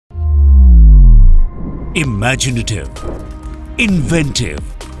Imaginative, inventive,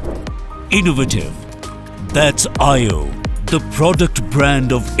 innovative. That's IO, the product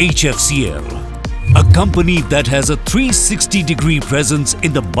brand of HFCL, a company that has a 360-degree presence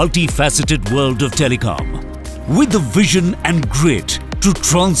in the multifaceted world of telecom. With the vision and grit to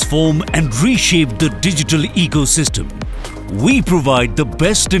transform and reshape the digital ecosystem, we provide the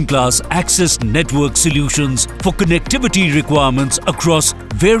best-in-class access network solutions for connectivity requirements across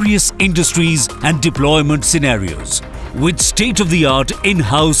various industries and deployment scenarios. With state-of-the-art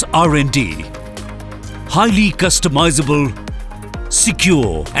in-house R&D, highly customizable,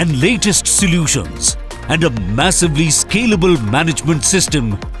 secure and latest solutions, and a massively scalable management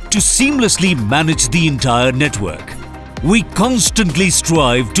system to seamlessly manage the entire network. We constantly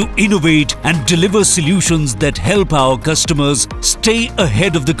strive to innovate and deliver solutions that help our customers stay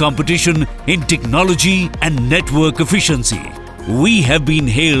ahead of the competition in technology and network efficiency. We have been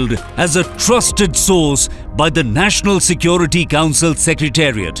hailed as a trusted source by the National Security Council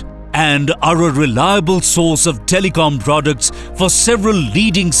Secretariat and are a reliable source of telecom products for several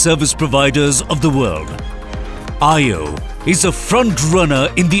leading service providers of the world. IO is a front-runner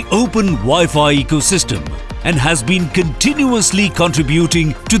in the open Wi-Fi ecosystem and has been continuously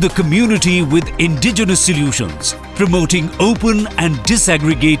contributing to the community with indigenous solutions, promoting open and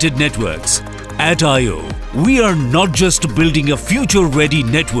disaggregated networks. At IO, we are not just building a future-ready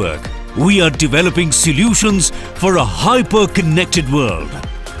network, we are developing solutions for a hyper-connected world.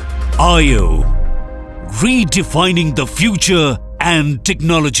 IO, redefining the future and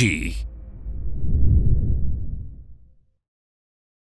technology.